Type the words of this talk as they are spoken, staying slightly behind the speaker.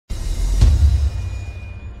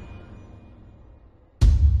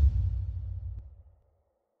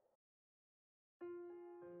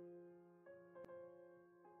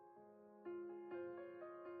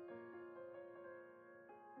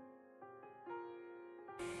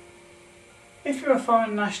If you're a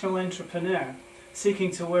foreign national entrepreneur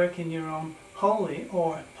seeking to work in your own wholly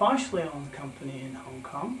or partially owned company in Hong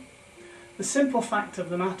Kong, the simple fact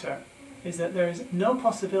of the matter is that there is no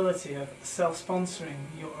possibility of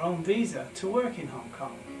self-sponsoring your own visa to work in Hong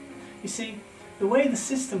Kong. You see, the way the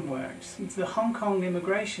system works, the Hong Kong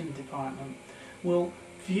Immigration Department will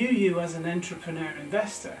view you as an entrepreneur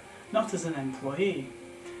investor, not as an employee.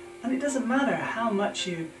 And it doesn't matter how much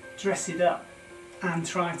you dress it up and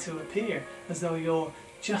try to appear as though you're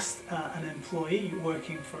just an employee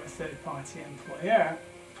working for a third-party employer.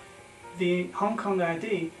 The Hong Kong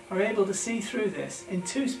ID are able to see through this in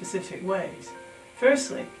two specific ways.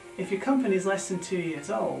 Firstly, if your company is less than 2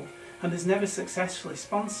 years old and has never successfully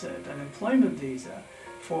sponsored an employment visa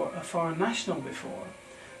for a foreign national before,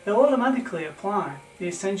 they'll automatically apply the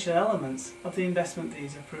essential elements of the investment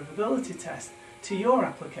visa approvability test to your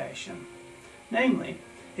application. Namely,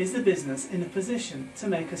 is the business in a position to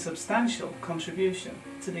make a substantial contribution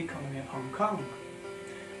to the economy of Hong Kong?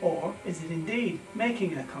 Or is it indeed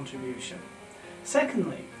making a contribution?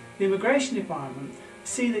 Secondly, the Immigration Department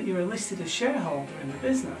see that you are listed as shareholder in the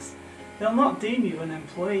business. They'll not deem you an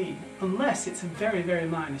employee unless it's a very, very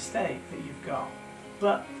minor stake that you've got.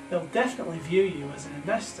 But they'll definitely view you as an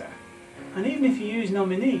investor. And even if you use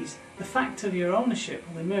nominees, the fact of your ownership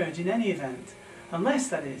will emerge in any event, unless,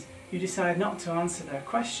 that is, you decide not to answer their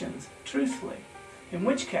questions truthfully, in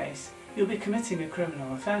which case you'll be committing a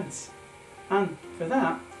criminal offence. And for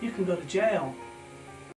that, you can go to jail.